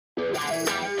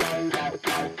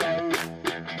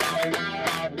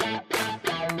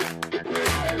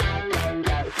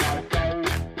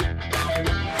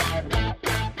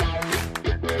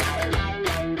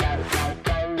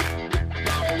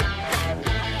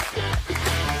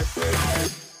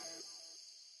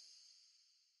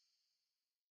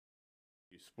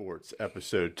Sports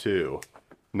Episode 2,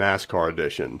 NASCAR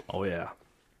edition. Oh, yeah.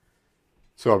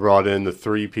 So I brought in the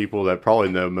three people that probably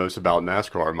know most about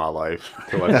NASCAR in my life.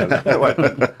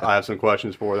 I have some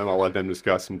questions for them. I'll let them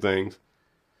discuss some things.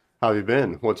 How have you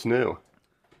been? What's new?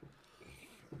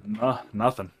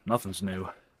 Nothing. Nothing's new.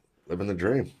 Living the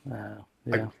dream. Yeah.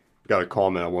 I got a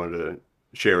comment I wanted to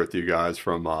share with you guys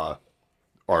from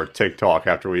our TikTok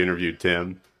after we interviewed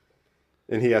Tim.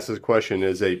 And he asked this question,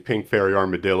 is a pink fairy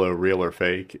armadillo real or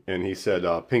fake? And he said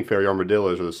pink fairy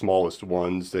armadillos are the smallest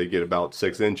ones. They get about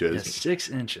 6 inches. Yeah, 6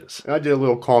 inches. And I did a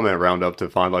little comment roundup to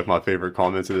find like my favorite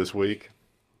comments of this week.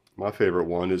 My favorite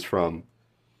one is from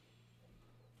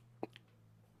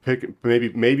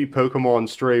maybe Pokemon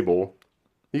Strable.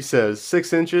 He says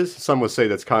 6 inches. Some would say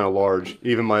that's kind of large.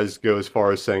 Even might go as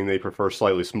far as saying they prefer a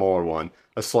slightly smaller one,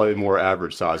 a slightly more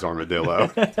average size armadillo.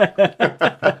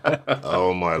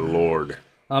 Oh my lord!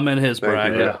 I'm in his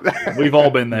bracket. Yeah. We've all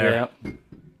been there.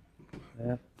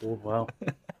 Yeah. Oh, wow.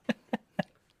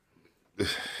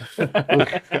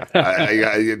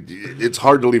 It's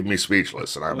hard to leave me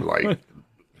speechless, and I'm like,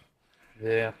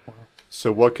 Yeah.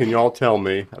 So what can y'all tell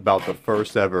me about the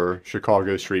first ever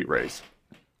Chicago street race?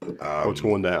 What's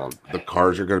going down? the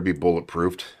cars are going to be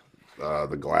bulletproofed.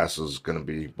 The glass is going to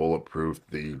be bulletproof.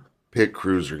 The pit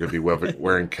crews are going to be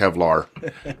wearing Kevlar.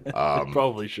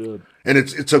 Probably should. And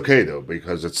it's okay, though,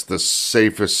 because it's the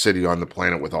safest city on the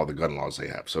planet with all the gun laws they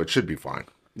have. So it should be fine.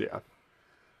 Yeah.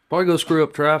 Probably go screw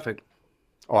up traffic.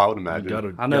 Oh, I would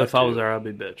imagine. I know if I was there, I'd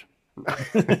be bitch.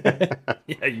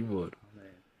 Yeah, you would.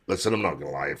 Listen, I'm not going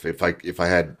to lie. If I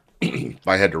had if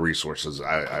I had the resources,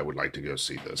 I would like to go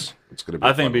see this. It's going to be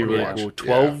I think it'd be fun to really watch. cool.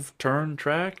 12-turn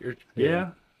track?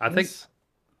 Yeah. I think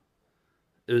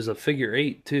it was a figure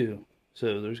 8, too.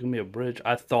 So there's going to be a bridge.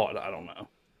 I don't know.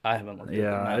 I haven't looked at the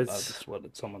map. That's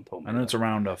what someone told me. I know it's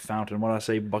around a fountain. What did I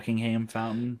say? Buckingham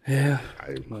Fountain? Yeah.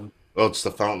 Well, it's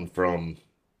the fountain from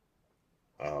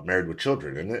Married with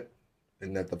Children, isn't it?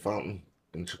 Isn't that the fountain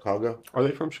in Chicago? Are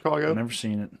they from Chicago? I've never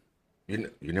seen it.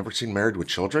 You never seen Married with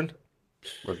Children?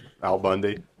 With Al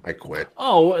Bundy? I quit.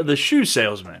 Oh, the shoe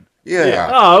salesman. Yeah.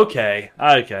 Oh, okay.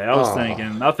 Okay. I was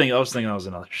thinking that was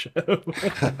another show.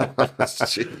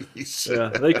 Jeez.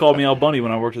 Yeah, they called me Al Bundy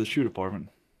when I worked at the shoe department.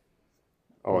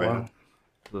 Oh, yeah.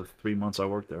 The 3 months I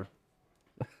worked there.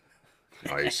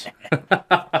 Nice.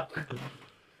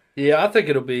 Yeah, I think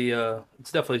it'll be,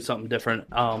 it's definitely something different.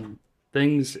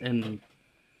 Things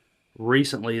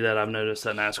recently that I've noticed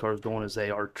that NASCAR is doing is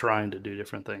they are trying to do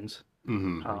different things.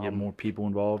 Mm-hmm. Get more people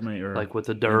involved, maybe, or Like with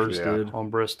the dirt interested. on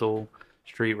Bristol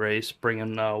street race,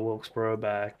 bringing Wilkesboro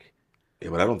back. Yeah,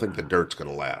 but I don't think the dirt's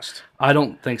going to last. I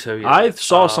don't think so either. I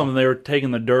saw something they were taking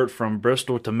the dirt from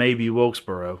Bristol to maybe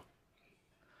Wilkesboro.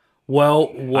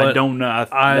 Well, I don't know.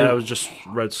 I was just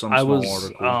read some small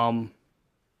article.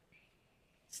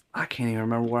 I can't even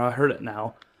remember where I heard it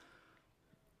now.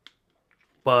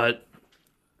 But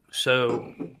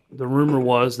so the rumor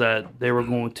was that they were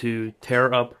going to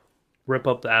rip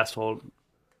up the asphalt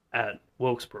at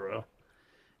Wilkesboro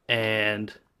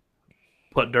and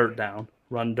put dirt down,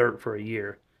 run dirt for a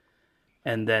year,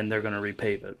 and then they're going to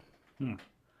repave it.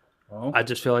 Well, I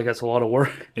just feel like that's a lot of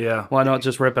work. yeah, Why not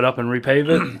just rip it up and repave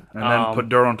it? and then put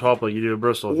dirt on top like you do at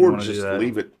Bristol if you Or want to do just that.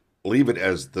 leave it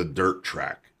as the dirt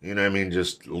track. You know what I mean?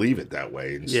 Just leave it that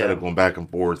way instead Yeah. of going back and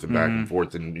forth and back and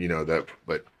forth and that.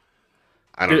 But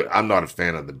I'm not a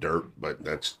fan of the dirt, but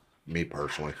that's me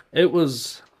personally. It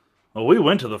was, Well, we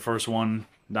went to the first one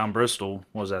down Bristol.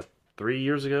 What was that 3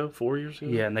 years ago? 4 years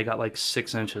ago? yeah, and they got like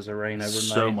 6 inches of rain overnight.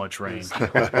 So much rain.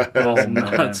 Oh,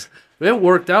 nuts. It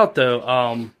worked out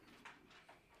though,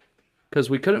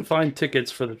 because we couldn't find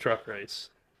tickets for the truck race.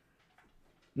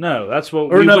 No, that's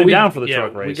what we went down for the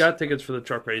truck race. We got tickets for the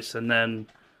truck race, and then,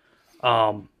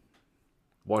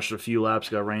 Watched a few laps,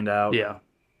 got rained out. yeah,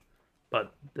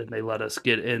 but then they let us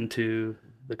get into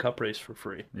the cup race for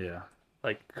free, Yeah.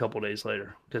 like a couple days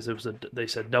later, because they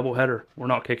said double header. We're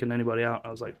not kicking anybody out.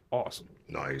 I was like, awesome.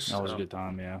 Nice. That was a good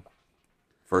time, yeah.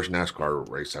 First NASCAR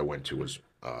race I went to was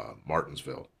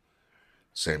Martinsville.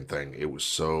 Same thing. It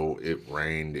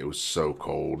rained. It was so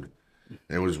cold. And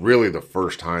it was really the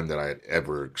first time that I had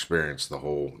ever experienced the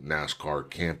whole NASCAR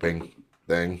camping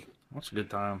thing. That's a good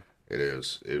time. It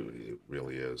is. It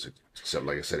really is. Except,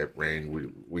 like I said, it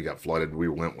rained. We got flooded. We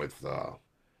went with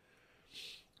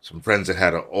some friends that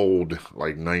had an old,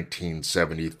 like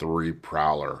 1973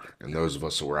 Prowler, and those of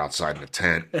us who were outside in the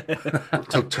tent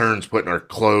took turns putting our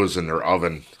clothes in their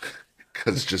oven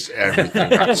because just everything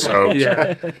got soaked.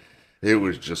 Yeah. It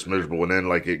was just miserable. And then,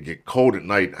 like, it get cold at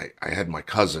night. I had my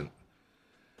cousin,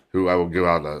 who I will give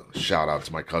out a shout out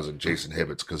to my cousin Jason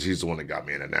Hibbets, because he's the one that got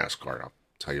me into NASCAR. I'll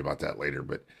tell you about that later.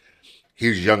 But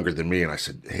he's younger than me, and I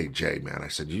said, "Hey Jay, man," I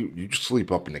said, "You just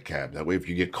sleep up in the cab. That way, if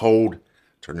you get cold,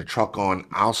 turn the truck on.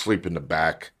 I'll sleep in the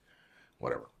back.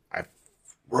 Whatever." I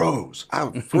froze. I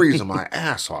was freezing my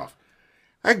ass off.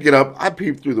 I get up, I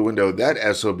peep through the window. That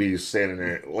SOB is standing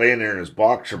there, laying there in his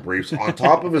boxer briefs on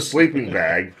top of his sleeping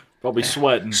bag. Probably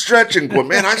sweating. Stretching, going,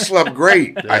 "Man, I slept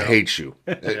great." Yeah. I hate you.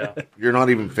 Yeah. You're not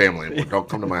even family anymore. Don't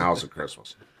come to my house at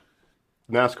Christmas.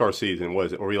 NASCAR season,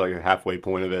 was it? Were we like a halfway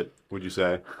point of it? Would you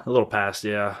say? A little past,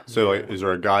 yeah. So, like, is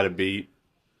there a guy to beat?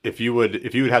 If you would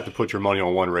have to put your money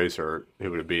on one racer, who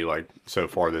would it be? Like so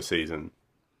far this season?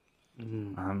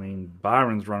 I mean,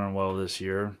 Byron's running well this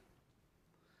year.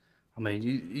 I mean,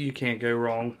 you can't go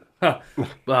wrong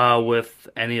with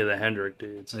any of the Hendrick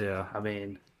dudes. Yeah. I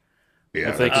mean, Yeah,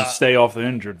 If they can stay off the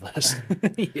injured list.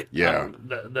 yeah.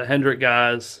 the Hendrick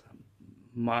guys,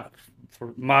 my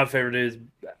favorite is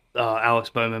Alex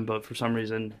Bowman, but for some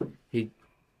reason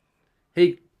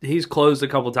he's closed a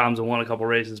couple times and won a couple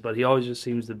races, but he always just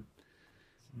seems to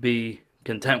be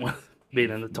content with being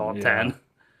in the top 10.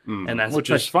 And that's Which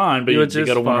is fine, but you Which got is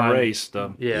to win a fine. race.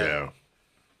 So. yeah.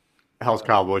 How's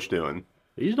Kyle Busch doing?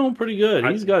 He's doing pretty good.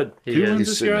 He's got He two is. wins He's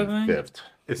this year, I sitting in think. fifth.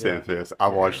 It's in fifth. I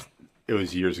watched. It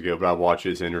was years ago, but I watched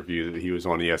his interview that he was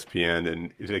on ESPN,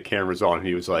 and the camera's on, and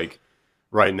he was like,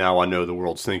 "Right now, I know the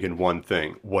world's thinking one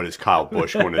thing: what is Kyle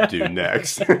Busch going to do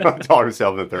next?" Talking to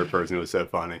himself in the third person. It was so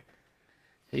funny.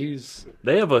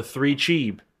 They have a 3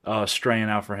 Cheeb strain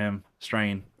out for him.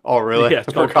 Strain. Oh, really? Yeah, it's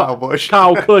For called Kyle Busch.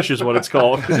 Kyle Kush is what it's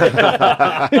called.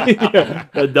 Yeah,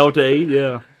 a Delta 8,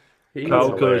 yeah. Kyle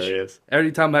That's Kush. hilarious.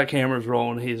 Every time that camera's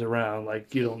rolling, he's around.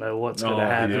 Like, you don't know what's going to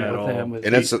happen yeah, at with all. him.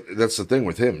 And that's the thing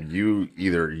with him.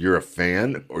 You're a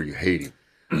fan or you hate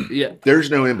him. Yeah.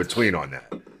 There's no in between on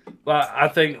that. Well, I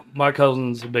think my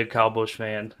cousin's a big Kyle Busch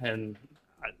fan, and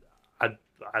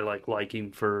I like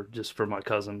him for my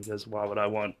cousin, because why would I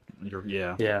want?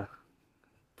 Yeah.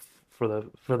 For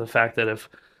the fact that if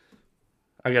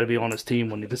I got to be on his team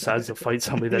when he decides to fight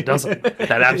somebody that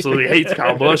absolutely hates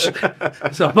Kyle Busch,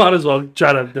 so I might as well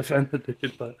try to defend the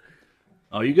dude. But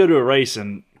Oh, you go to a race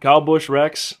and Kyle Busch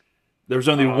wrecks. There's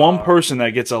only one person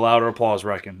that gets a louder applause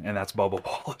wrecking, and that's Bubba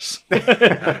Wallace.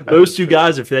 Those two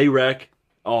guys, if they wreck,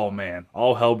 oh man,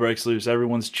 all hell breaks loose.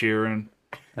 Everyone's cheering.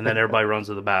 and then everybody runs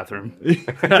to the bathroom.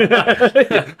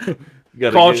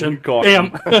 Caution.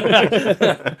 Damn.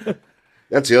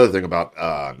 That's the other thing about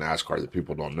NASCAR that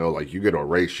people don't know. Like, you go to a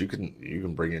race, you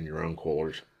can bring in your own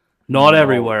coolers. Not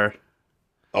everywhere.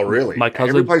 Oh, really? My cousin-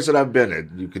 Every place that I've been at,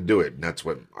 you could do it, and that's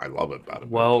what I love about it.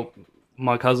 Well,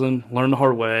 my cousin learned the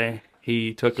hard way.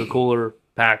 He took a cooler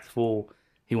packed full.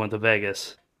 He went to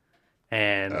Vegas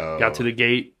and got to the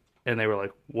gate, and they were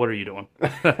like, "What are you doing?"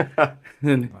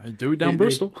 And Do it down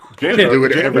Bristol. do it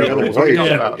every other What are you place.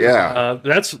 talking about? Yeah.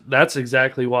 that's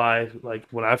exactly why. Like,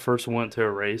 when I first went to a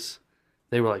race,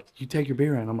 they were like, "You take your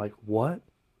beer in." I'm like, "What?"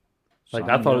 Like,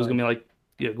 I thought it was gonna be like,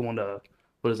 going to,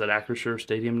 what is that, Acrisure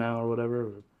Stadium now or whatever,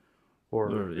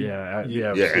 or Yeah. any-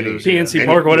 PNC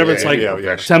Park or whatever. It's like yeah.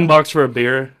 $10 for a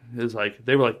beer. It's like,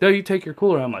 they were like, "No, you take your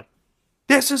cooler." I'm like,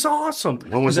 "This is awesome."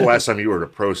 When was the last time you were at a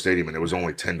pro stadium and it was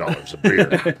only $10 a beer?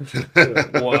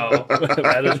 Wow,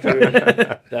 that is true.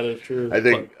 That is true. I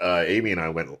think Amy and I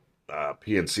went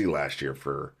PNC last year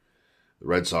for the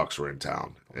Red Sox were in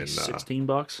town, and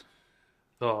 $16.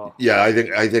 Oh, yeah,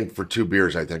 I think for 2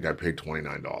 beers, I think I paid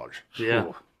 $29.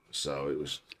 yeah. So it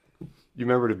was. You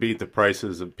remember to beat the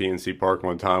prices of PNC Park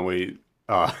one time? We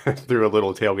threw a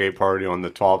little tailgate party on the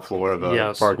top floor of a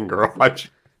Yes. parking garage.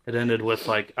 It ended with,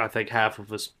 like, I think half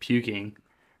of us puking,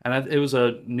 and it was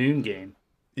a noon game.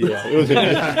 Yeah, it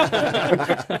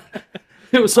was.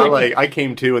 It was like, I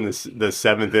came to in the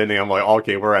 7th inning. I'm like,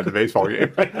 okay, we're at the baseball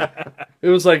game. it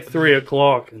was like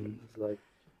 3:00, and it was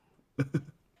like,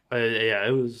 yeah,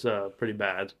 it was pretty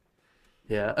bad.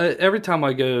 Yeah, every time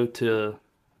I go to,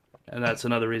 and that's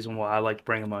another reason why I like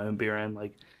bringing my own beer in,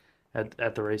 like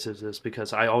at the races, is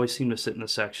because I always seem to sit in a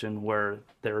section where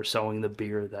they're selling the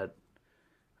beer that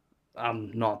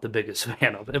I'm not the biggest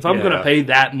fan of. If I'm Yeah. gonna pay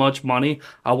that much money,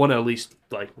 I want to at least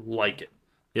like it.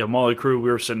 Yeah, Molly Crew, we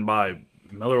were sitting by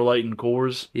Miller Lite and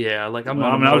Coors. Yeah, like I'm I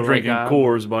not. mean, I a was Miller Lite drinking guy.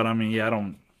 Coors, but I mean, yeah, I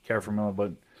don't care for Miller,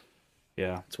 but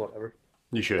yeah. It's whatever.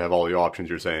 You should have all the options.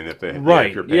 You're saying if they Right,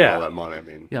 if you're paying yeah. all that money. I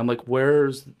mean, Yeah, I'm like,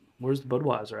 where's the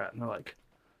Budweiser at? And they're like,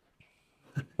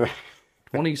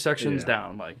 20 sections Yeah.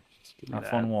 down. I'm like, give me Have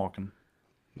that. fun walking.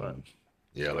 But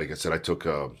Yeah, like I said, I took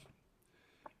a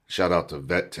shout out to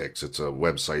VetTix. It's a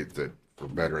website that for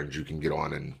veterans you can get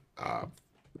on and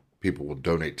people will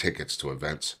donate tickets to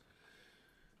events.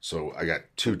 So I got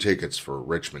 2 tickets for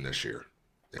Richmond this year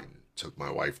and took my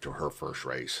wife to her first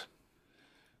race.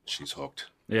 She's hooked.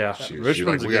 Yeah, She's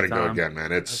Richmond's like, a we good got to go time. again,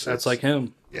 man. It's that's like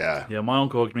him. yeah. Yeah, my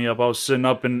uncle hooked me up. I was sitting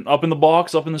up in the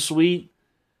box, up in the suite,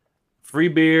 free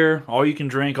beer, all you can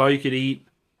drink, all you could eat.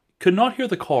 Could not hear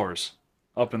the cars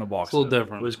up in the box. It's a little though.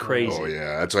 different. It was crazy. Oh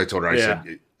yeah, that's what I told her. Yeah.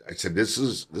 I said this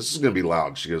is gonna be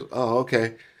loud. She goes, oh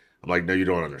okay. I'm like, no, you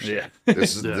don't understand.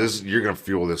 This is Yeah. this you're gonna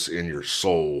feel this in your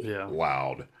soul, Yeah.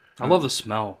 loud. I love the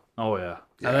smell. Oh yeah.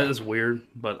 Yeah. That is weird,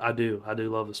 but I do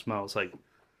love the smell. It's like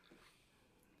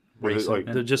Was it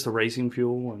racing, like just the racing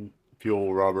fuel and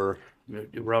fuel, rubber?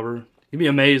 rubber. You'd be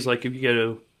amazed, like if you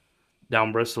go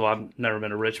down Bristol. I've never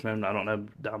been to Richmond. I don't know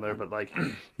down there, but like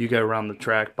you go around the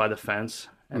track by the fence,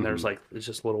 and there's like it's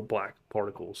just little black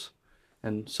particles,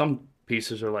 and some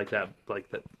pieces are like that,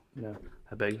 you know,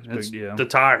 how big? And it's yeah. the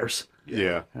tires,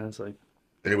 Yeah. and it's like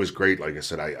And it was great. Like I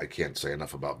said, I can't say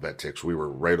enough about VetTix. We were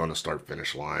right on the start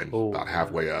finish line, Oh, about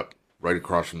halfway up, right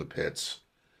across from the pits.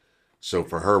 So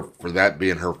for that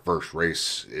being her first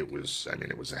race, it was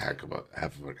a heck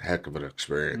of an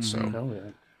experience. So hell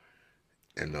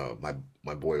yeah. and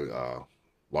my boy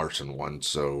Larson won,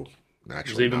 so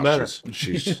naturally even now better.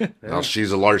 she's now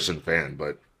she's a Larson fan,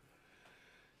 but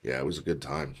yeah, it was a good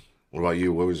time. What about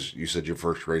you? You said your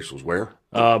first race was where?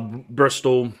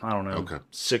 Bristol, I don't know, Okay.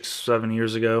 6-7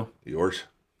 years ago. Yours?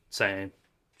 Same.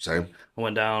 Same? I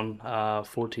went down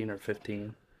 14 or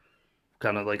 15,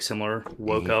 kind of like similar.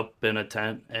 Woke up in a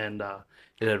tent, and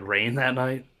it had rained that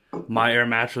night. My air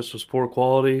mattress was poor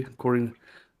quality,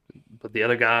 but the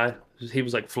other guy, he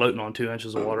was like floating on 2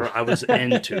 inches of water. I was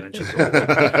in 2 inches of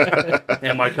water.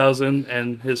 And my cousin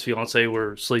and his fiance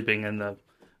were sleeping in the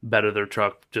bed of their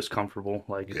truck, just comfortable.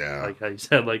 Like I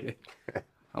said, like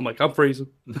I'm like, I'm freezing.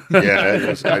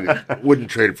 Yeah, I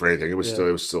wouldn't trade it for anything. It was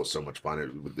still so much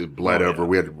fun. It bled over.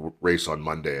 We had a race on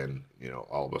Monday, and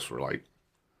all of us were like,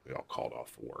 we all called off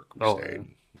for work. We stayed.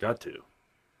 Got to.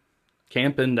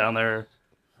 Camping down there,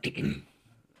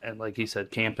 and like he said,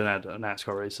 camping at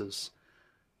NASCAR races,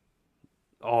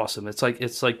 awesome. It's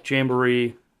like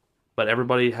Jamboree, but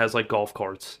everybody has like golf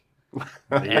carts.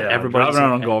 Yeah, everybody's driving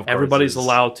around on golf carts everybody's is-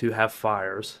 allowed to have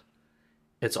fires.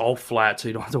 It's all flat, so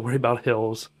you don't have to worry about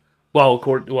hills. Well,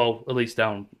 at least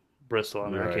down Bristol. I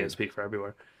mean, I Right. can't speak for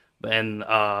everywhere, and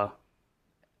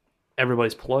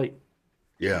everybody's polite.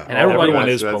 Yeah. And everybody Everyone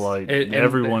wants- is polite. And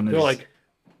Everyone they're is like,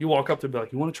 you walk up to be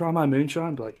like, you want to try my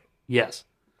moonshine? Be like, yes.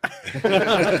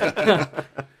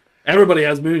 Everybody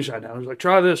has moonshine now. They're like,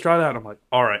 try this, try that. And I'm like,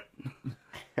 all right.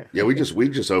 Yeah, we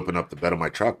just opened up the bed of my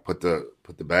truck, put the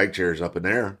bag chairs up in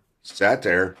there, sat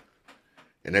there,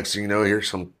 and next thing you know, here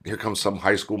comes some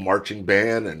high school marching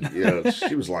band, and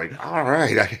she was like, "All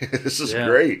right, this is Yeah.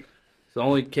 great." It's the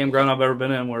only campground I've ever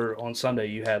been in where on Sunday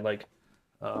you had like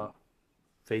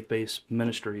faith-based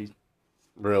ministry,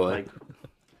 Really? like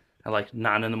at like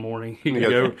 9 a.m.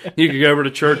 You could go over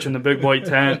to church in the big white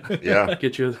tent. Yeah,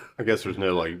 Get you. I guess there's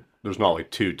not like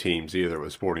 2 teams either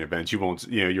with sporting events. You won't,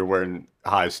 you're wearing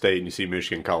Ohio State and you see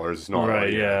Michigan colors. It's not right.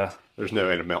 like, Yeah. There's no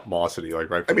animosity like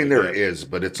right. I from mean the there get. is,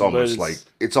 but it's almost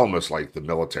it's- like the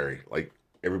military. Like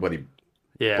everybody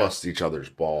Yeah. busts each other's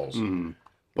balls.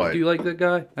 But Do you like that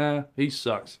guy? He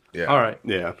sucks. Yeah. All right.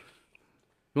 Yeah.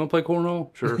 You want to play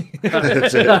cornhole? Sure.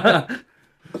 that's it.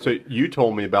 So you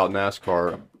told me about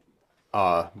NASCAR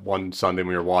one Sunday when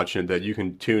we were watching it, that you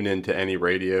can tune into any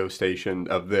radio station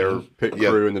of their pit Yeah.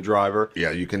 crew and the driver.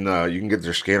 Yeah, you can get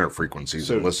their scanner frequencies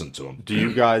and listen to them. Do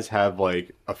you guys have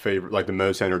like a favorite, like the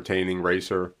most entertaining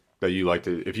racer that you like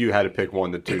to? If you had to pick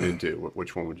one to tune into,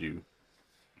 which one would you?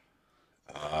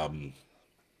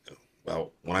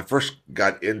 Well, when I first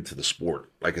got into the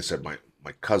sport, like I said, my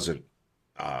cousin,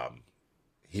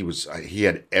 he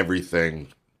had everything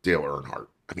Dale Earnhardt.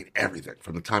 I mean, everything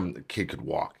from the time the kid could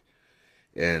walk.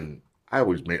 And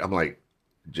I'm like,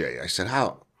 Jay, I said,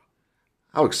 how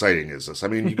exciting is this? I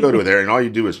mean, you go to there and all you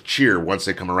do is cheer once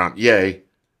they come around. Yay,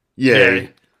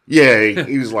 yay, yay.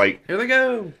 He was like, Here they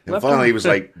go. and finally he was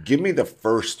like, give me the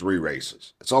first 3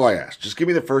 races. That's all I asked. Just give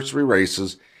me the first 3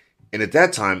 races. And at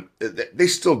that time, they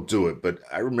still do it, but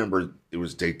I remember it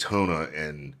was Daytona,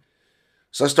 and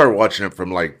so I started watching it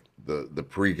from like the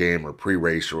pregame or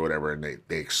pre-race or whatever, and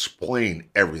they explain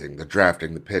everything, the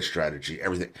drafting, the pitch strategy,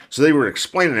 everything. So they were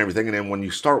explaining everything, and then when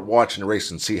you start watching the race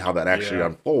and see how that actually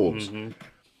unfolds,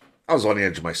 I was on the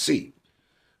edge of my seat.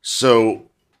 So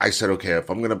I said, okay, if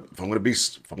I'm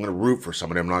gonna root for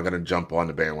somebody, I'm not gonna jump on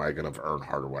the bandwagon of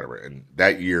Earnhardt or whatever. And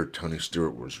that year, Tony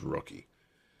Stewart was rookie,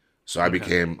 so I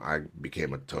became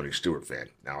a Tony Stewart fan.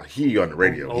 Now he on the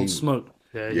radio, Old Smoke.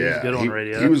 Yeah, he was yeah, good on the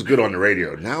radio. He was good on the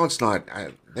radio. Now it's not.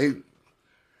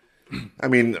 I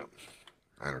mean,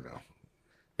 I don't know.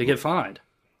 They get fined.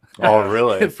 Oh,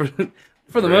 really? for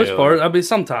the most part. I mean,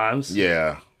 sometimes.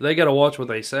 Yeah. They got to watch what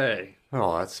they say.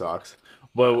 Oh, that sucks.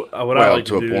 But what I like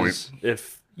to do is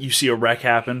if you see a wreck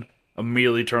happen,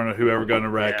 immediately turn to whoever got in a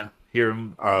wreck. Yeah. Hear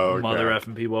them mother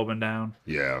effing people up and down.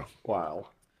 Yeah. Wow.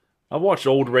 I've watched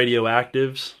old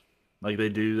radioactives. Like they'll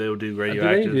do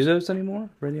radioactives. Do they do those anymore?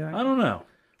 Radioactive? I don't know.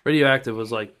 Radioactive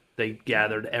was like they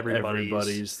gathered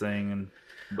everybody's thing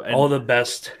and all the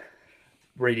best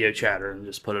radio chatter and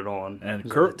just put it on. And It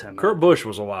was Kurt like 10 Kurt minutes. Busch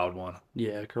was a loud one.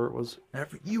 Yeah, Kurt was.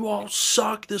 You all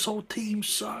suck. This whole team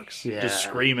sucks. Yeah. Just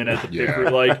screaming at the Yeah.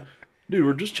 picker like, dude,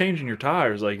 we're just changing your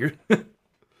tires. Like you're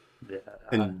Yeah.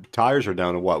 And tires are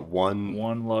down to what? One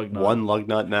lug nut. lug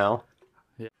nut now?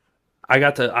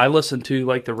 I listened to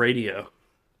like the radio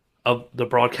of the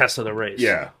broadcast of the race.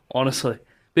 Yeah. Honestly.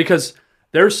 Because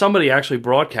there's somebody actually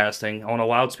broadcasting on a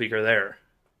loudspeaker there.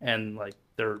 And like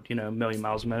they're, a million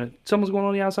miles a minute. Someone's going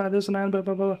on the outside, this and that, blah,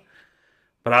 blah, blah.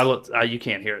 But you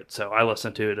can't hear it, so I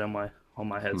listen to it on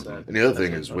my headset. And the other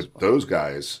thing is with those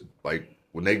guys, like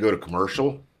when they go to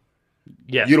commercial,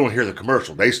 Yeah. you don't hear the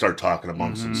commercial. They start talking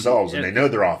amongst themselves, and they know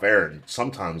they're off air. And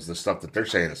sometimes the stuff that they're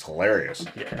saying is hilarious.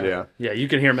 Yeah. Yeah, you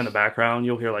can hear them in the background.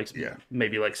 You'll hear Yeah.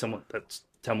 maybe like someone that's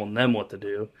telling them what to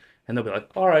do, and they'll be like,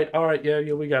 "All right, yeah,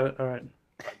 we got it. All right."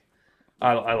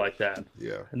 I like that.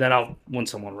 Yeah. And then when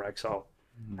someone wrecks, I'll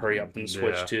hurry up and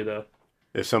switch to the.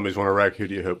 If somebody's want to wreck, who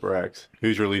do you hope wrecks?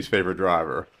 Who's your least favorite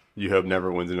driver? You hope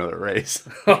never wins another race.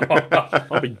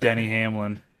 I'll be Denny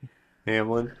Hamlin.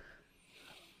 Hamlin.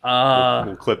 Uh,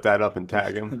 We'll clip that up and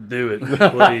tag him. Do it,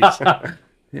 please.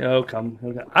 he'll come.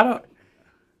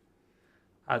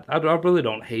 I really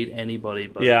don't hate anybody,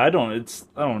 but Yeah,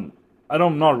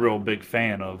 I'm not a real big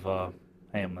fan of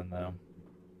Hamlin though.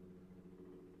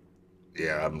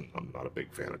 Yeah, I'm not a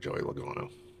big fan of Joey Logano.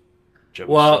 Joe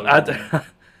Well, Slogan.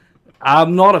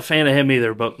 I'm not a fan of him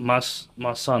either, but my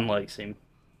son likes him.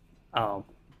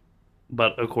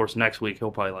 But of course, next week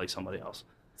he'll probably like somebody else.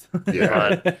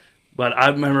 Yeah. But I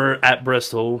remember at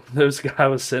Bristol, this guy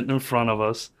was sitting in front of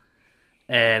us,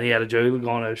 and he had a Joey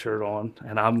Logano shirt on,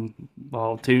 and I'm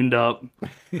all tuned up,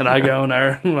 and I go in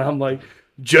there, and I'm like,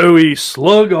 Joey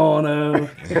Slugano,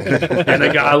 and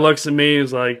the guy looks at me,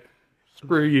 he's like,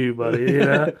 screw you, buddy,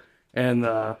 and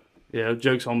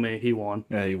joke's on me, he won.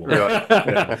 Yeah, he won.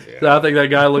 Yeah. So I think that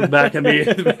guy looked back at me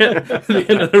at the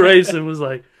end of the race and was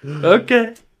like,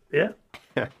 okay, yeah.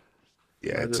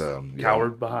 Yeah, it's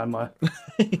Coward behind my.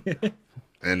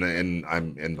 and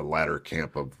I'm in the latter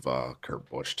camp of Kurt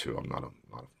Busch too. I'm not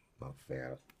a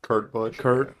fan. Kurt Busch.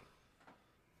 Kurt.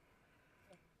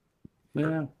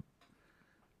 Yeah.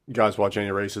 You guys watch any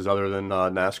races other than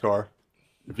NASCAR?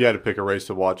 If you had to pick a race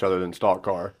to watch other than stock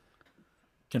car,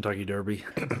 Kentucky Derby.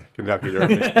 Kentucky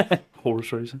Derby.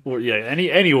 Horse racing. Or, yeah,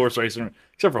 any horse racing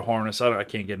except for harness. I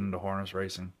can't get into harness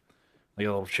racing. Like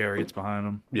little chariots behind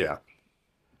them. Yeah.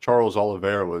 Charles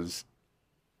Oliveira was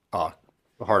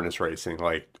harness racing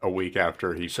like a week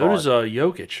after he So fought. does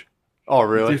Jokic. Oh,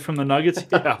 really? Dude from the Nuggets.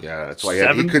 Yeah. Yeah, that's why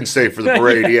he couldn't stay for the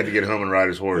parade. He had to get home and ride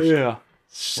his horse. Yeah.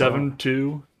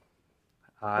 7-2.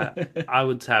 I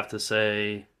would have to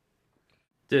say,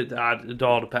 it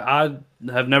all depends. I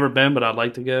have never been, but I'd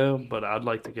like to go. But I'd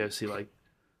like to go see like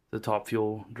the Top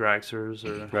Fuel dragsters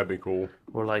That'd be cool.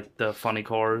 or like the funny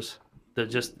cars.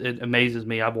 It amazes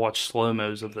me. I've watched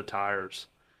slow-mos of the tires.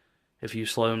 If you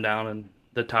slow them down and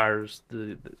the tires,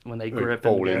 when they They grip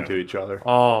fold and into each other.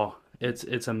 oh,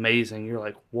 it's amazing. You're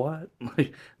like, what?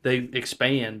 Like, they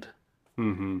expand,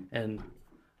 and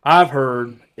I've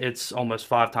heard it's almost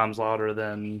 5 times louder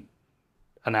than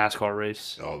a NASCAR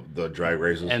race. Oh, the drag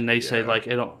races. And they say like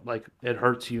it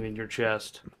hurts you in your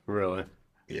chest. Really?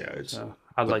 yeah, it's. So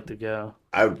I'd like to go.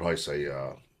 I would probably say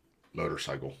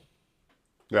motorcycle.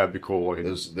 That'd be cool.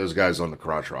 Those guys on the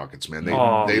crotch rockets, man, they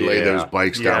Oh, lay yeah. those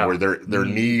bikes down where their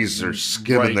knees are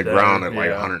skimming Right the there, ground at like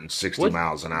yeah. 160 What-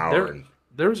 miles an hour. And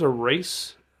There's a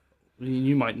race.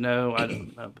 You might know. I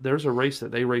don't know. There's a race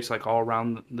that they race like all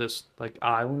around this like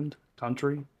island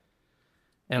country,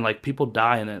 and like people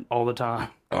die in it all the time.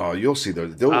 oh, you'll see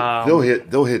those. They'll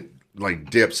hit like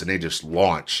dips and they just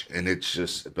launch, and it's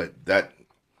just. But that,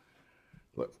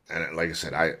 and like I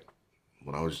said,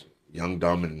 when I was young,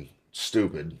 dumb, and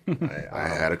stupid, I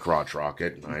had a crotch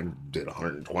rocket and I did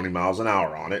 120 miles an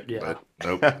hour on it. Yeah. But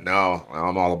nope, now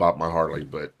I'm all about my Harley.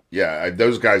 But yeah,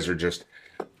 those guys are just.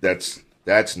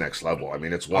 that's next level. I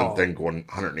mean, it's one thing going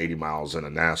 180 miles in a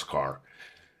NASCAR.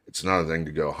 It's another thing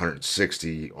to go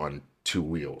 160 on two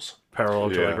wheels. Parallel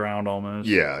to the Yeah. ground almost.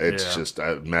 Yeah, it's just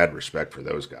mad respect for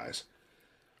those guys.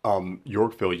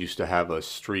 Yorkville used to have a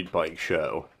street bike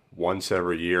show once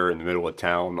every year in the middle of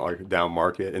town, like down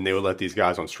Market, and they would let these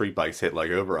guys on street bikes hit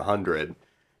like over 100,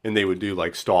 and they would do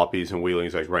like stoppies and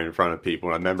wheelings like right in front of people.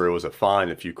 And I remember it was a fine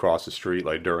if you crossed the street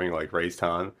like during like race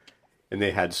time. And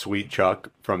they had Sweet Chuck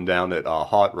from down at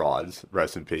Hot Rods,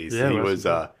 rest in peace. Yeah,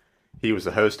 He was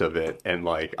the host of it, and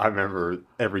like I remember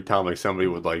every time like somebody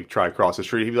would like try to cross the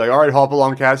street, he'd be like, "All right, hop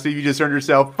along, Cassidy, you just earned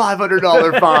yourself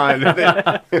 $500 fine." And then,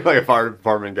 like a fire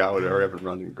department guy would hurry up and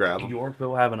run and grab him.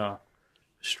 Yorkville having a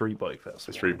street bike festival.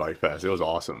 The street bike fest, it was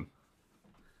awesome.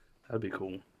 That'd be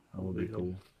cool. That would be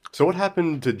cool. So what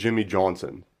happened to Jimmy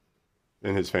Johnson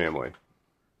and his family?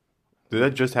 Did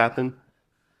that just happen?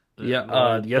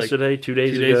 Yeah, Yesterday, 2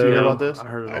 days 2 days ago. You heard about this? I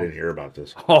heard it I all. didn't hear about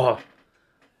this. Oh,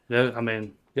 yeah. I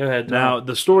mean, go ahead. Now,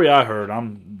 the story I heard,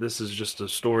 this is just a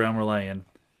story I'm relaying.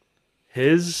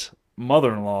 His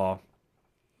mother-in-law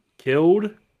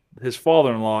killed his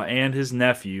father-in-law and his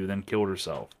nephew, then killed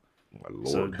herself. My Lord.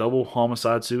 So double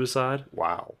homicide-suicide.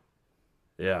 Wow.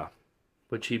 Yeah.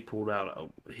 which he pulled out.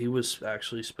 He was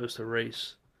actually supposed to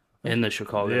race in the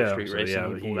Chicago Yeah. street So, racing. yeah,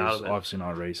 he but pulled out he's of it. obviously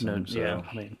not racing. No, so. yeah,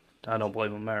 I mean, I don't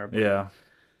blame him there. But Yeah.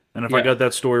 And if I Yeah. got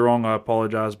that story wrong, I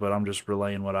apologize, but I'm just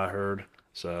relaying what I heard.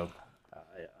 So,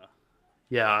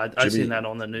 yeah, I seen that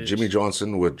on the news. Jimmy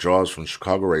Johnson withdraws from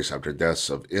Chicago race after deaths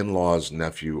of in-laws,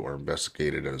 nephew are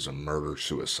investigated as a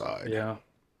murder-suicide. Yeah.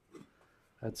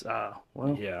 That's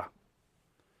well, yeah.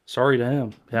 sorry to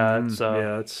him. Yeah, it's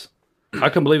yeah, it's I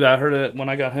couldn't believe it. I heard it when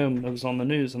I got home. It was on the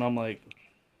news, and I'm like,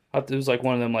 it was like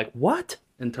one of them, like, what?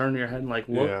 And turned your head and like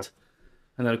looked, Yeah.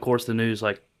 and then of course the news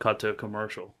like cut to a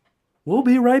commercial. We'll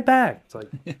be right back. It's like,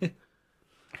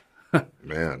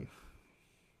 Man,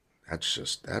 that's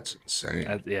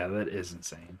insane. yeah, that is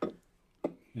insane.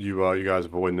 You guys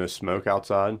avoiding this smoke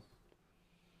outside?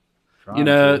 you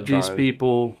know, Trying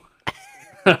to.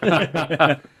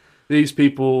 these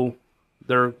people,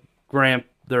 their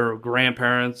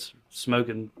grandparents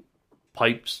smoking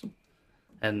pipes,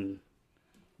 and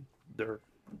their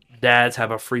dads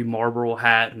have a free Marlboro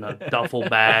hat and a duffel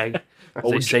bag.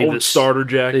 Old starter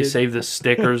jacket. They save the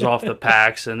stickers off the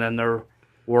packs, and then they're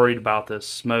worried about the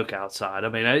smoke outside. I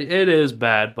mean, it is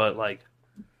bad, but like,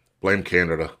 Blame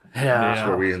Canada. yeah, That's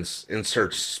where we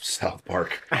insert South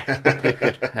Park.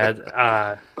 had,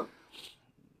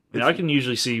 You know, I can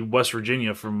usually see West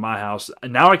Virginia from my house.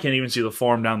 And now I can't even see the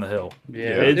farm down the hill.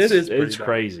 yeah, It's, it is pretty it's bad.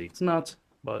 crazy. It's nuts,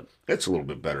 but It's a little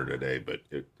bit better today, but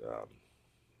it's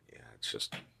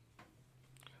just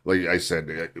like I said.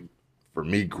 For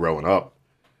me, growing up,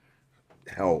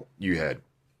 hell, you had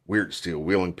Weird Steel,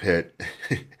 Wheeling Pit,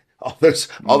 all those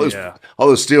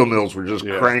steel mills were just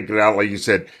Yeah. cranking out, like you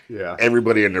said. Yeah.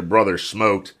 Everybody and their brother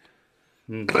smoked.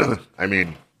 I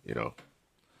mean,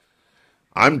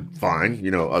 I'm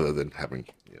fine, other than having,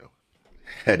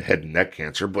 head and neck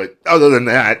cancer. But other than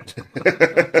that,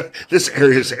 this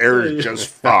air is just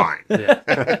fine.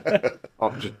 Oh,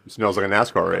 it just smells like a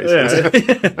NASCAR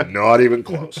race. Not even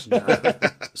close.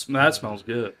 that smells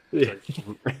good. It's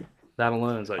like, that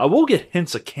alone is like, I will get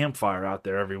hints of campfire out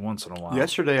there every once in a while.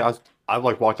 Yesterday, I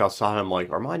like walked outside. I'm like,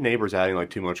 are my neighbors adding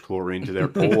like too much chlorine to their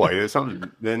pool? Like, there's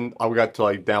something. Then I got to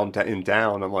like in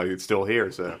town. I'm like, it's still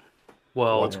here. So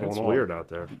well, what's It's going on? weird out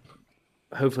there.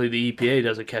 hopefully the EPA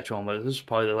doesn't catch on, but this is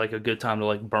probably like a good time to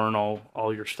like burn all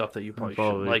your stuff that you probably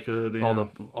Probably should, like could, all yeah.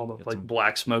 the like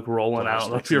black smoke rolling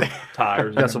out of your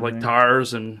Tires. got some like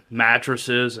tires and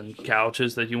mattresses and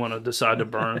couches that you want to decide to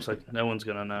burn. It's like no one's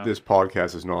gonna know. This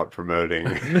podcast is not promoting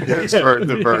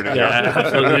the burning. Yeah,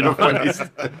 absolutely not.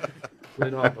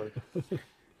 Absolutely not,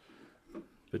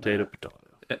 Potato.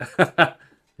 but-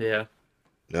 yeah,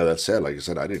 No, that said, like I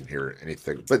said, I didn't hear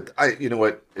anything. But you know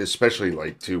what? Especially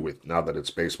like too with now that it's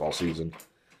baseball season,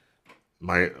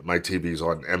 my TV's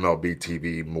on MLB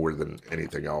TV more than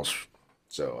anything else.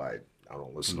 So I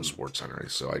don't listen to Sports Center.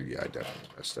 So I definitely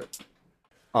missed it.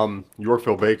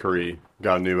 Yorkville Bakery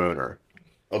got a new owner.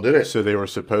 Oh, did it? So they were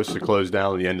supposed to close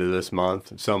down at the end of this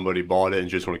month. Somebody bought it and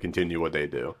just want to continue what they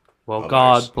do. well, Oh,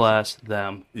 God nice. bless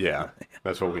them. Yeah,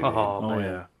 that's what we need. Oh, Oh, man.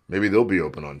 yeah. Maybe they'll be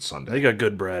open on They Sunday. got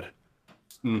good bread.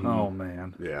 Mhm. Oh,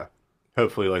 man. Yeah.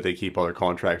 Hopefully, like they keep all their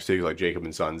contracts too. Like Jacob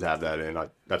and Sons have that in.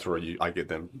 That's where I get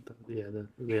them. Yeah,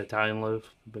 the Italian loaf,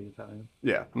 big Italian.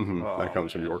 Yeah, Oh, that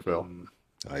comes from Yorkville.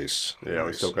 Nice. Yeah, we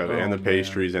Nice. still got it, Oh, and the man.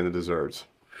 pastries and the desserts.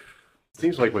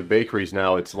 Seems like with bakeries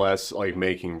now, it's less like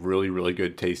making really, really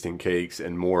good tasting cakes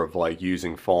and more of like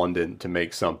using fondant to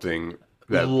make something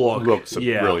that looks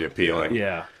yeah. really appealing.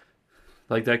 Yeah.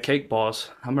 Like that Cake Boss.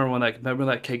 I remember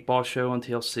that Cake Boss show on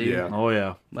TLC. Yeah. Oh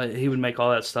yeah. Like, he would make all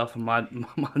that stuff, and I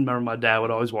remember my dad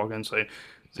would always walk in and say,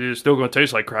 "See, it's still going to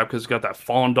taste like crap because it's got that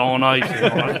fondant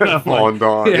ice."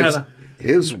 Fondant. Yeah.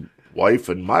 His wife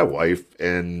and my wife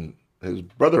and his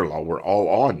brother-in-law were all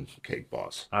on Cake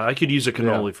Boss. I could use a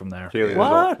cannoli from there. Kaylee was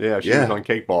What? on, yeah, she Yeah. was on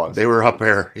Cake Boss. They were up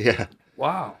there. Yeah.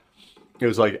 Wow. It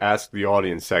was like Ask the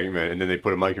Audience segment, and then they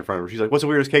put a mic in front of her. She's like, "What's the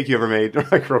weirdest cake you ever made?"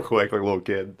 Like real quick, like a little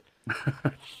kid.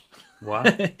 Wow.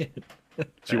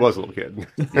 She was a little kid.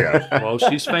 Yeah. Well,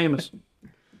 she's famous.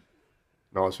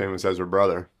 Not as famous as her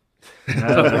brother.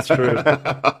 Yeah, that's true.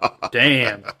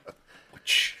 Damn.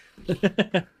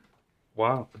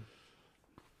 Wow.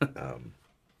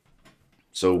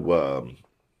 So,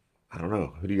 I don't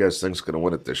know. Who do you guys think's going to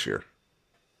win it this year?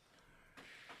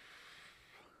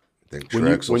 Think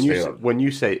Truex will stay up? When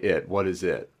you say it, what is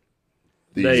it?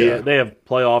 They have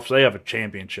playoffs. They have a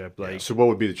championship. Like So what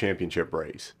would be the championship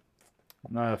race?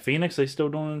 Phoenix, they still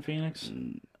doing it in Phoenix?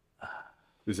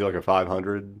 Is it like a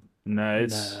 500? No,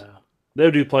 it's No.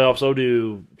 they'll do playoffs. They'll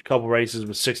do a couple races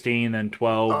with 16, then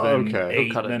 12, Oh, then okay. 8,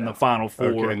 They'll cut it then the down. final 4.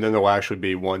 Okay, and then there'll actually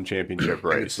be one championship And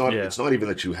race. Yeah. it's not even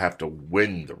that you have to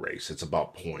win the race. It's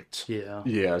about points. Yeah.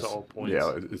 Yes. It's all points.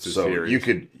 Yeah, it's a So series.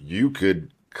 you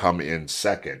could come in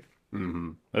second.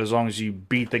 Mm-hmm. As long as you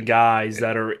beat the guys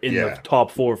that are in Yeah. the top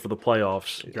 4 for the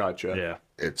playoffs. Gotcha.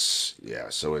 Yeah.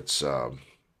 So it's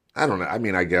I don't know. I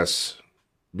mean, I guess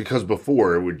because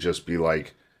before it would just be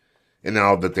like, and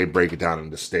now that they break it down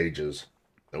into stages,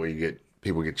 that way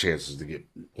people get chances to get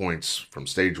points from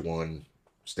stage 1,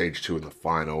 stage 2 in the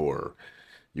final, or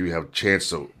you have a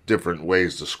chance of different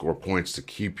ways to score points to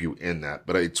keep you in that.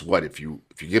 But it's what if you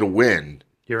get a win,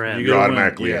 You're in. You you're gotta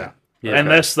automatically win, yeah. in. Yeah.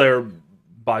 Unless they're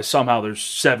by somehow there's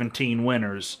 17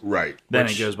 winners, Right. then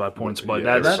Which- it goes by points. But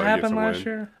yeah, Did that everybody gets happen a last win.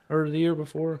 year or the year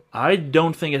before? I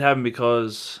don't think it happened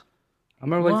because I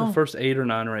remember Well- the first 8 or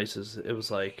 9 races. It was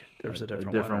like there was a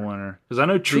different, winner. Because I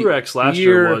know Truex last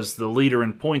year- year was the leader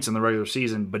in points in the regular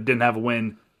season, but didn't have a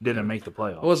win, didn't make the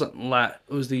playoffs. It wasn't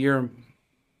It was the year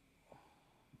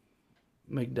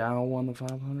McDowell won the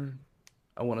 500.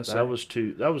 I want to say That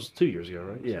was 2 years ago,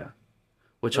 right? Yeah.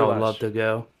 which or I would last- love to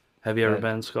go. Have you ever Yeah.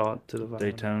 been, Scott, to the 500?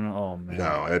 Daytona. Oh man.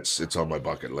 No, it's on my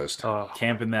bucket list. Oh,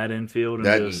 Camping that infield and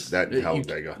that just that you-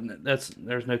 Talladega.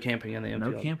 there's no camping in the no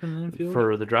infield. camping in the infield.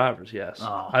 For the drivers, yes.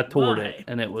 Oh, I toured why? it,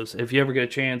 and it was, if you ever get a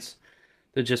chance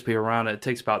to just be around it, it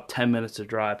takes about 10 minutes to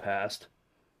drive past.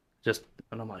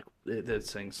 And I'm like,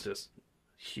 this thing's just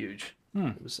huge.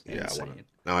 It was Yeah, insane.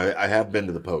 Now I have been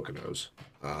to the Poconos.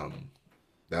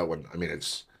 That one, I mean,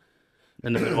 it's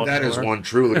In the middle that of is nowhere. one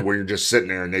truly where you're just sitting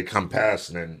there and they come past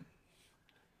and then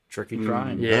Tricky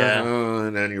trying. Yeah.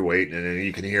 and then you're waiting and then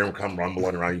you can hear them come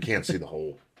rumbling around. You can't see the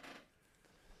hole.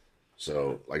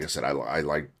 So, like I said, I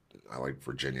like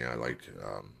Virginia. I like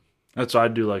That's why I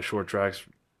do like short tracks.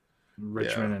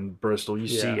 Richmond and Bristol. You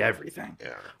see Yeah. everything.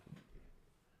 yeah.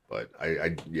 But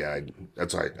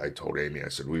that's why I told Amy. I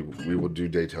said we will do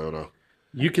Daytona.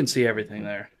 You can see everything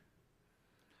there.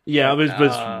 Yeah,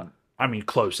 but I mean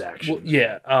close action. Well,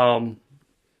 yeah.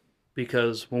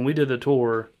 Because when we did the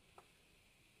tour,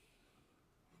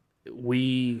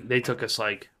 they took us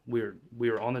like we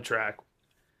were on the track.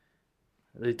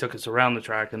 They took us around the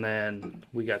track, and then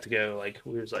we got to go like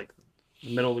we was like in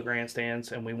the middle of the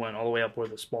grandstands, and we went all the way up where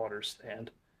the spotters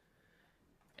stand.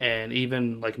 And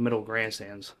even like middle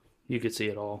grandstands, you could see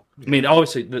it all. I mean,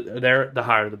 obviously, the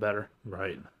higher the better,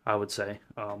 Right. I would say.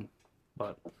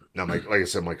 But Now, like I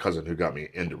said, my cousin who got me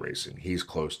into racing, he's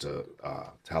close to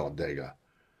Talladega.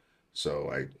 So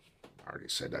I already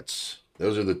said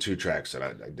those are the two tracks that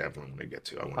I definitely want to get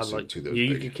to. I want to I'd see like two of those.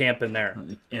 you big- could camp in there.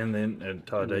 And then at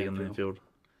Talladega in the infield. infield.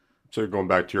 So going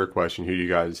back to your question, who do you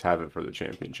guys have it for the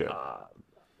championship?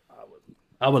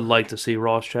 I would like to see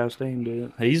Ross Chastain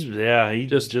do it. He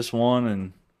just won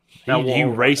and That he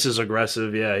wall- races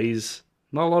aggressive. Yeah, he's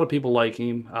Not a lot of people like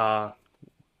him.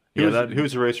 Who's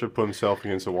the racer who put himself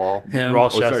against the wall? Him.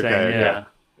 Ross Oh, it's Chastain. okay, Yeah.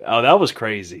 Oh, that was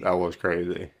crazy. That was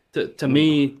crazy. To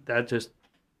me, that just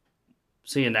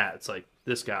seeing that, it's like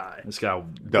this guy This guy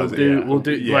Does will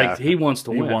do Yeah. like he wants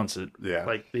to he win. wants it. Yeah.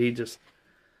 Like he just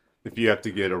If you have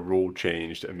to get a rule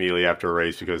changed immediately after a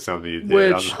race because of something you did,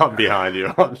 Which- I'm behind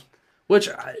you. which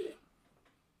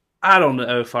I don't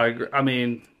know if I agree. I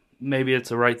mean, maybe it's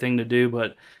the right thing to do,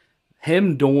 but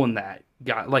him doing that,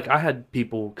 guy, like I had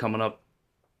people coming up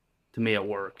to me at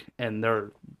work, and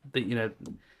you know,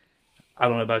 I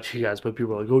don't know about you guys, but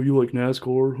people are like, "Oh, you like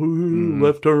NASCAR?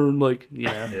 Left turn, like,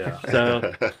 Yeah.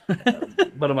 So,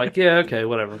 but I'm like, yeah, okay,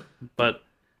 whatever. But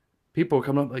people were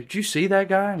coming up like, "Did you see that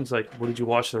guy?" And it's like, "Well, did you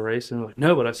watch the race?" And I'm like,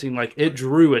 "No, but I seen like it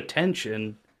drew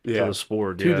attention To the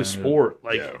sport. to yeah. the sport.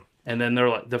 Like, Yeah. and then they're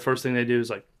like, the first thing they do is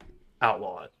like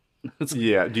outlaw it.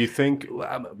 Yeah. Do you think?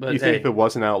 But Do you think if it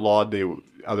wasn't outlawed,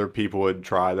 other people would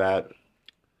try that?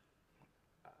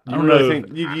 I don't know.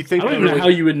 You think I don't even know how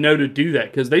you would know to do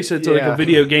that, because they said it's like Yeah. a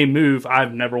video game move.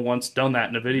 I've never once done that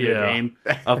in a video Yeah. game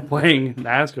of playing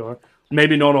NASCAR.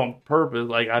 Maybe not on purpose.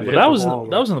 Like I But that was in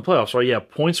the playoffs, right? Yeah,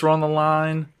 points were on the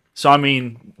line. So I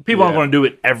mean, people aren't Yeah. going to do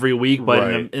it every week, but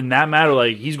Right. in that matter,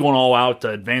 like he's going all out to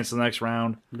advance to the next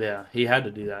round. yeah, he had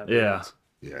to do that. Yeah,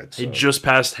 Yeah, it's, he just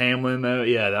passed Hamlin though.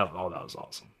 Yeah, that was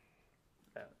awesome.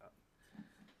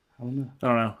 I don't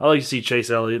know. I like to see Chase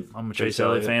Elliott. I'm a Chase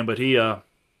Elliott fan, but he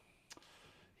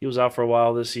was out for a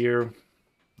while this year.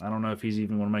 I don't know if he's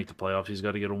even going to make the playoffs. He's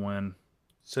got to get a win.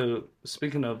 So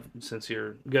speaking of, since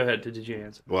you're, go ahead. Did you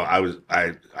answer? well,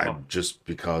 I just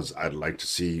because I'd like to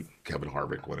see Kevin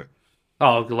Harvick win it.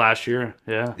 Oh, last year,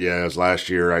 yeah. Yeah, it was last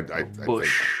year. I think.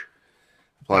 Bush.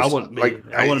 Plus, I wouldn't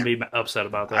be upset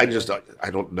about that. I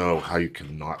don't know how you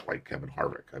can not like Kevin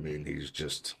Harvick. I mean, he's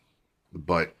just,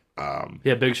 but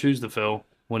Yeah, big shoes to fill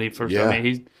when he first. Yeah. I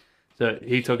mean,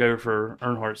 he took over for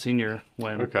Earnhardt Sr.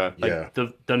 when Okay. yeah,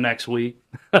 the next week,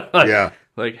 yeah,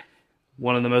 like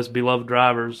one of the most beloved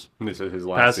drivers This is his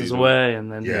last passes season. away,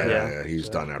 and then yeah, he's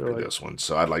done so, after like- this one.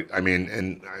 So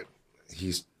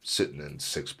he's sitting in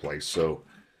sixth place, so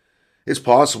it's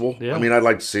possible. Yeah. I mean, I'd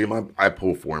like to see him. I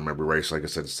pull for him every race. Like I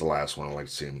said, it's the last one. I'd like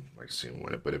to see him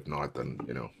win it. But if not, then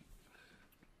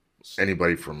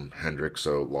anybody from Hendricks,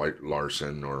 so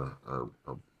Larson or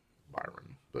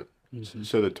Byron. But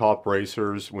So the top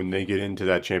racers, when they get into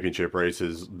that championship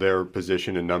races, their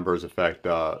position and numbers affect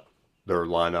their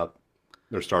lineup,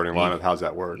 their starting lineup. How's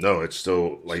that work? no, it's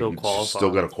still like Still you qualify.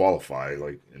 still got to qualify.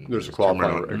 Like There's a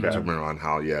qualifier, okay. Determine on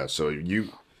how. Yeah, so you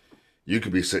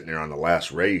could be sitting there on the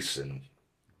last race and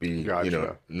be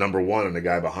Gotcha. number one, and the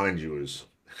guy behind you is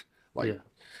like Yeah.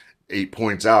 8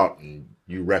 points out, and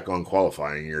you wreck on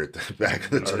qualifying. You're at the back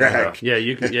of the track. Yeah,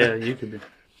 you could. Yeah, you could be,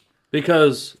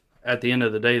 because at the end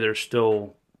of the day, there's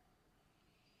still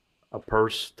a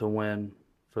purse to win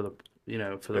for the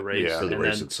for the race. Yeah, For the and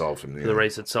race then itself, and for the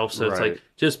race itself. So it's Right. like,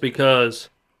 just because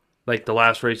like the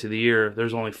last race of the year,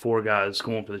 there's only 4 guys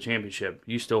going for the championship.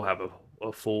 You still have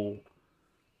a full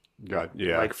God,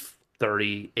 yeah. like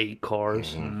 38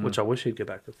 cars, Mm-hmm. which I wish he'd get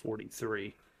back to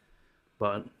 43.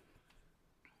 But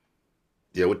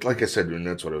Yeah, like I said, and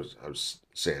that's what I was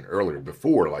saying earlier.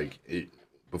 Before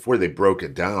they broke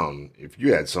it down, if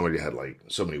you had somebody that had like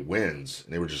so many wins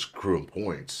and they were just accruing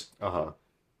points,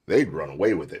 they'd run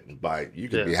away with it. And you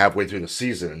could be halfway through the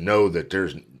season and know that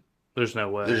there's there's no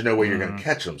way. you're going to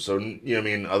catch them. So what I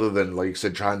mean, other than like you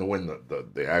said, trying to win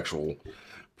the actual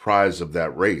prize of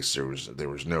that race, there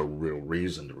was no real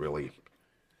reason to really.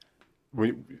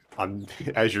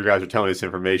 As you guys are telling this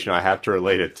information, I have to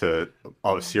relate it to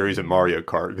a series of Mario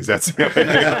Kart because that's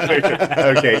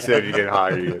okay. So if you get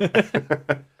higher, you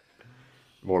get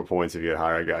more points. If you get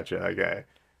higher, I gotcha. Okay.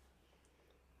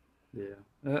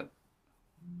 Yeah,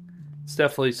 it's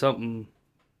definitely something.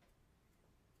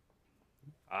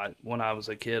 When I was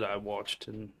a kid, I watched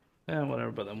and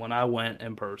whatever. But then when I went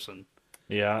in person,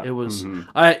 Yeah, it was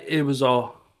I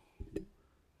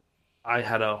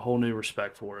had a whole new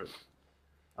respect for it.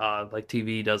 Like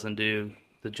TV doesn't do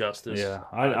the justice. yeah.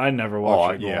 I never Oh,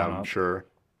 watched it. yeah, growing I'm up. sure.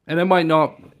 And it might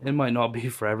not be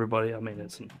for everybody. I mean,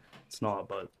 it's not,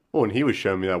 but Well, and he was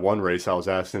showing me that one race. I was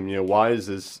asking him, why is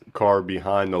this car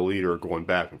behind the leader going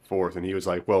back and forth? And he was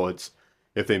like, well, it's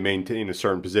if they maintain a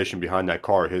certain position behind that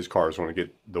car, his car is going to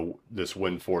get this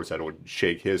wind force that would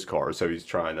shake his car. So he's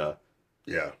trying to,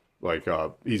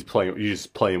 he's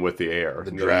just playing with the air.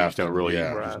 The You draft, just don't really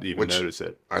yeah. even Which- notice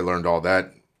it. I learned all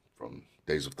that from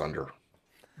Days of Thunder.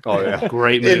 Oh yeah,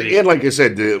 great movie. And like I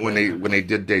said, when they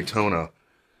did Daytona,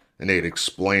 and they'd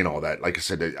explain all that. Like I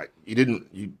said,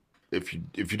 if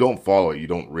you don't follow it, you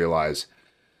don't realize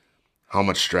how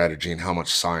much strategy and how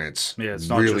much science Yeah, it's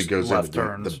not really just goes left into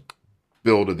turns. the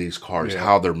build of these cars, Yeah.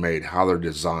 how they're made, how they're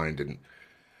designed, and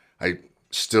I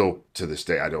still to this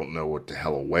day I don't know what the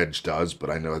hell a wedge does, but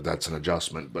I know that's an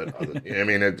adjustment. But I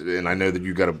mean, and I know that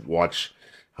you got to watch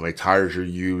how many tires you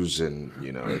use, and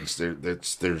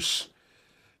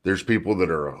there's people that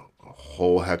are a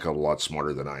whole heck of a lot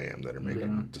smarter than I am that are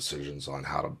making decisions on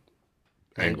how to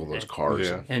angle those cars.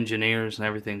 Yeah. Engineers and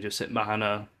everything just sitting behind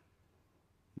a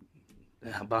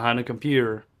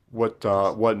computer.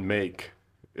 What make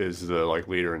is the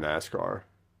leader in NASCAR?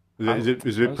 Is it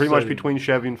I'd pretty much say- between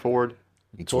Chevy and Ford?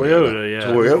 And Toyota, yeah.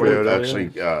 Toyota, Toyota. actually,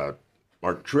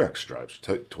 Mark Truex drives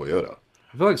Toyota.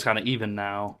 I feel like it's kind of even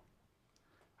now.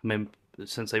 I mean,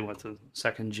 since they went to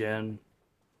second gen,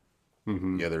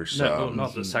 Yeah, there's No,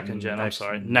 not the second gen. I'm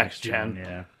sorry, next gen.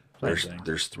 Yeah.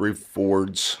 there's 3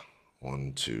 Fords,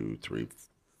 1, 2, 3,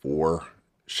 4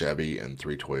 Chevy, and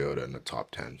 3 Toyota in the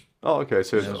top 10. Oh, okay.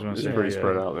 So I was gonna it's say, pretty yeah.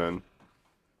 spread out then.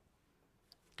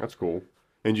 That's cool.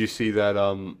 And you see that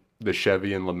the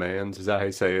Chevy in Le Mans, is that how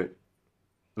you say it?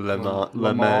 Le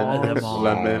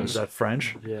Mans. Is that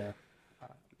French? Yeah.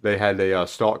 They had a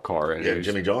stock car, and Yeah, it was,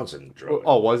 Jimmy Johnson drove it.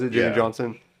 oh, was it Jimmy Yeah.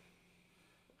 Johnson?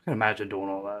 I can imagine doing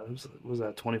all that. Was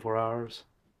that 24 hours?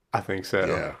 I think so.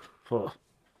 Yeah. Ugh.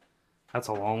 That's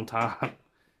a long time.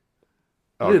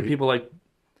 Oh, Look at people like,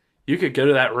 you could go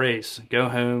to that race, go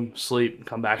home, sleep, and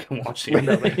come back and watch the end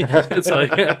of it. It's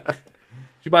like, did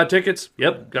you buy tickets?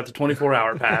 Yep, got the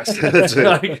 24-hour pass. That's it.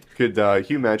 Like, Could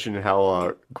you imagine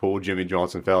how cool Jimmy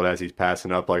Johnson felt as he's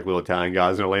passing up like little Italian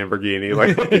guys in a Lamborghini,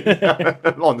 like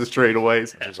on the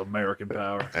straightaways? Just American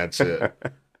power. That's it. wow.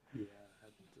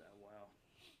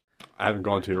 I haven't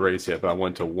gone to a race yet, but I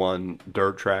went to one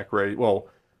dirt track race. Well,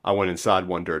 I went inside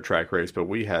one dirt track race, but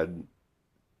we had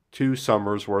 2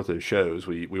 summers worth of shows.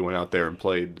 We went out there and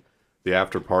played the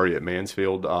after party at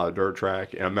Mansfield dirt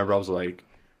track, and I remember I was like,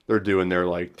 they're doing their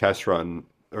like test run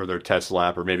or their test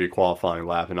lap or maybe a qualifying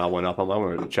lap, and I went up. I'm like, I'm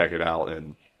going to check it out,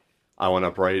 and I went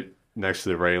up right next to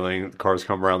the railing. The cars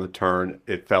come around the turn.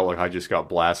 It felt like I just got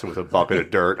blasted with a bucket of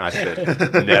dirt, and I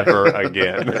said, never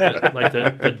again. Like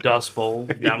the Dust Bowl.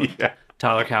 Down Yeah.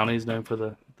 Tyler County is known for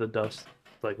the dust,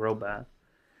 like real bad.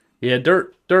 Yeah,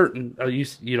 dirt, and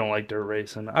you don't like dirt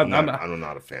racing. I'm I'm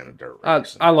not a fan of dirt I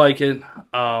racing. like it.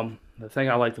 The thing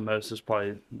I like the most is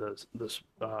probably the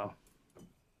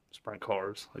sprint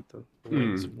cars, like the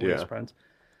wings yeah. sprints.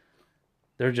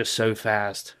 They're just so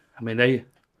fast. I mean,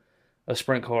 a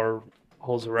sprint car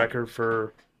holds the record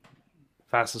for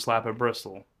fastest lap at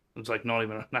Bristol. It's like not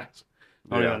even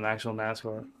an actual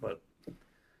NASCAR, but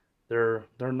they're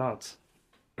nuts.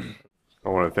 I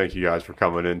want to thank you guys for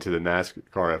coming into the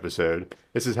NASCAR episode.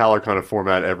 This is how I kind of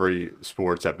format every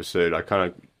sports episode. I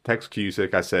kind of text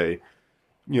Cusick. I say,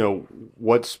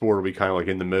 what sport are we kind of like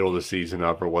in the middle of the season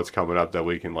of, or what's coming up that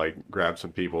we can like grab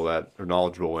some people that are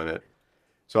knowledgeable in it.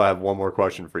 So I have one more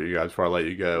question for you guys before I let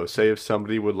you go. Say if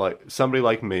somebody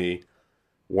like me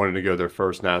wanted to go their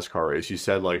first NASCAR race. You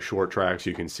said like short tracks,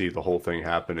 you can see the whole thing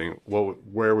happening.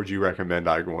 Where would you recommend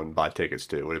I go and buy tickets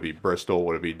to? Would it be Bristol?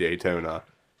 Would it be Daytona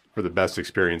for the best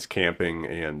experience camping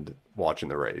and watching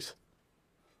the race?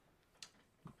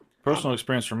 Personal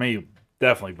experience for me,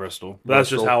 definitely Bristol. That's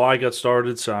just Bristol. how I got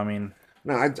started. So I mean,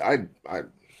 No, I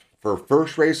for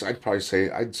first race,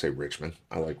 I'd say Richmond.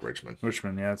 I like Richmond.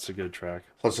 Richmond, yeah, it's a good track.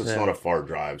 Plus, it's not a far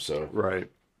drive, so Right.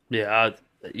 Yeah,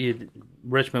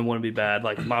 Richmond wouldn't be bad.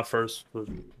 Like my first was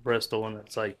Bristol, and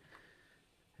it's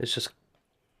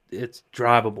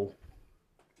drivable,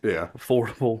 Yeah.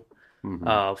 affordable.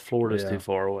 Mm-hmm. Florida's Yeah. too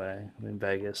far away. I mean,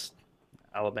 Vegas,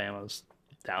 Alabama's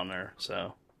down there,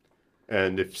 so.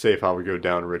 And if I would go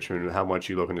down to Richmond, how much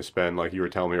you looking to spend? Like you were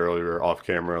telling me earlier off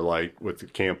camera, like with the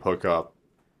camp hookup,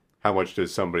 how much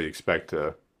does somebody expect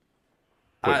to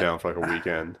put down for like a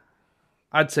weekend?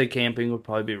 I'd say camping would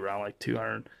probably be around like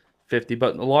 $250,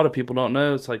 but a lot of people don't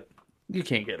know. It's like you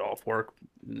can't get off work.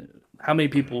 How many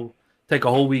people take a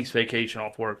whole week's vacation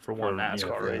off work for one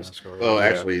NASCAR race? Well,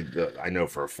 actually, I know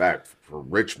for a fact for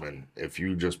Richmond, if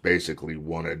you just basically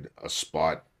wanted a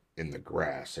spot in the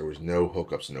grass, there was no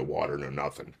hookups, no water, no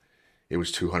nothing. It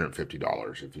was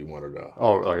 $250 if you wanted a.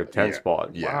 Oh, like a tent Yeah.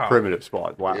 spot. Yeah. Primitive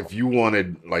spot. Wow. If you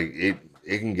wanted like it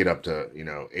can get up to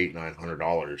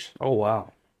 $800-900 Oh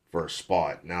wow! for a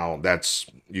spot. Now that's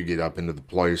you get up into the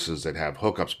places that have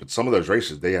hookups, but some of those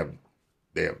races they have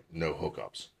no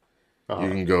hookups. Uh-huh. You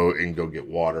can go get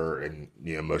water, and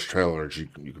most trailers you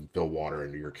can fill water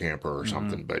into your camper or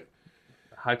something. But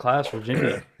High class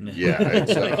Virginia. yeah,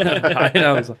 it's,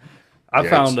 I Yeah,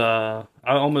 found I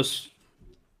almost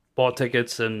bought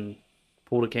tickets and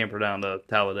pulled a camper down to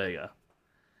Talladega,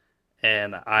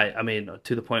 and I mean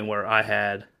to the point where I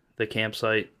had the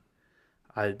campsite.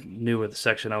 I knew where the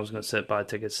section I was going to sit, buy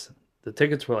tickets. The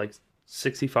tickets were like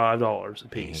 $65 a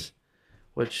piece,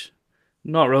 which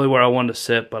not really where I wanted to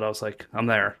sit, but I was like, I'm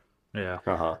there. Yeah.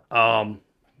 Uh-huh.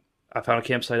 I found a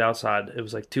campsite outside. It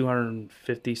was like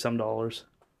 $250 some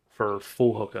for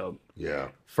full hookup yeah.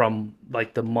 from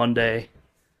like the Monday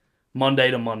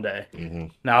to Monday. Mm-hmm.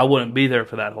 Now I wouldn't be there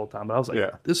for that whole time, but I was like,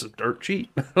 Yeah. this is dirt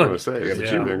cheap. I was gonna say, Yeah, but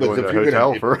but you've been Look, going to a if you're hotel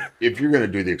gonna, for. if you're gonna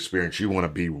do the experience, you want to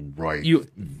be right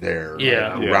there,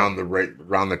 Yeah. like, Yeah.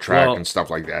 around the track Well- and stuff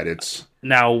like that. It's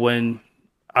Now when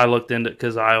I looked into,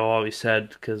 because I always said,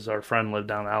 because our friend lived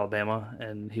down in Alabama,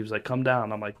 and he was like, come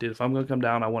down. I'm like, dude, if I'm going to come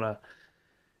down, I want to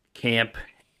camp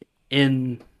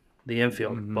in the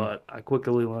infield. But I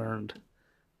quickly learned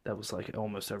that was like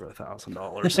almost over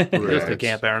 $1,000 just to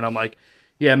camp there. And I'm like,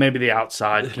 yeah, maybe the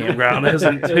outside campground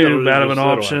isn't too bad of an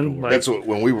option. Like, that's what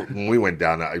when we went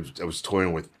down. I was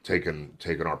toying with taking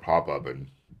our pop up, and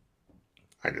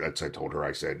I told her,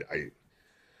 I said,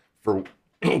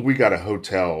 we got a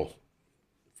hotel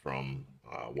from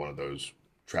one of those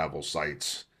travel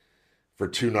sites for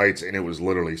 2 nights, and it was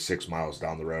literally 6 miles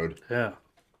down the road. Yeah,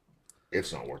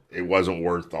 it's not worth. It wasn't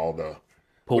worth all the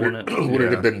pulling it. Would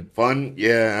it have been fun?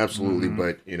 Yeah, absolutely.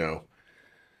 But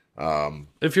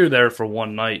if you're there for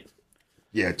one night,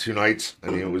 yeah, 2 nights. I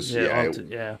mean, it was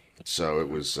yeah. So it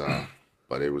was,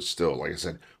 but it was still, like I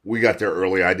said, we got there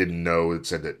early. I didn't know it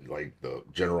said that like the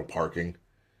general parking,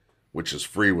 which is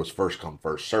free, was first come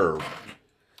first serve.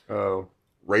 Oh,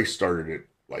 race started at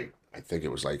like I think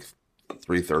it was like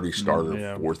 3:30 start or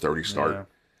 4:30 start. Yeah.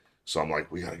 So I'm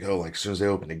like, we gotta go like as soon as they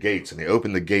open the gates, and they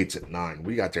opened the gates at 9.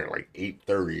 We got there at like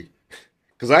 8:30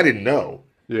 because I didn't know.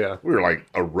 yeah. We were like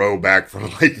a row back from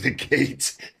like the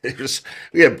gates.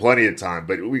 We had plenty of time,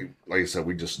 but we, like I said,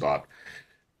 we just stopped,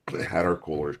 had our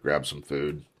coolers, grabbed some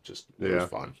food. It was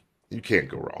fun. You can't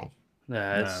go wrong.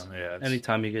 Yeah,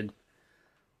 anytime you could.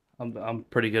 I'm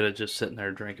pretty good at just sitting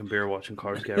there drinking beer, watching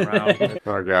cars get around.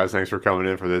 All right, guys. Thanks for coming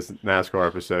in for this NASCAR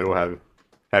episode. We'll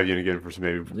have you in again for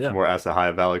some more Ask the High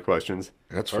Valley questions.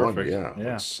 That's Perfect. fun. Yeah.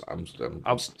 Yeah. It's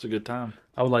It's a good time.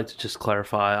 I would like to just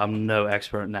clarify, I'm no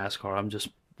expert in NASCAR. I'm just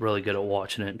really good at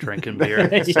watching it and drinking beer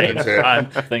at the same That's it. time.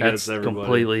 I think that's everybody.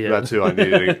 completely it. That's who I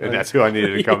needed, and that's who I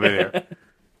needed to come in here.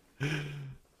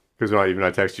 Because when I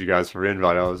texted you guys for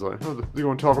invite, I was like, "Oh, they're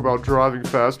going to talk about driving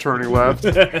fast, turning left."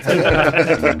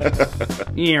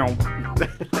 You know.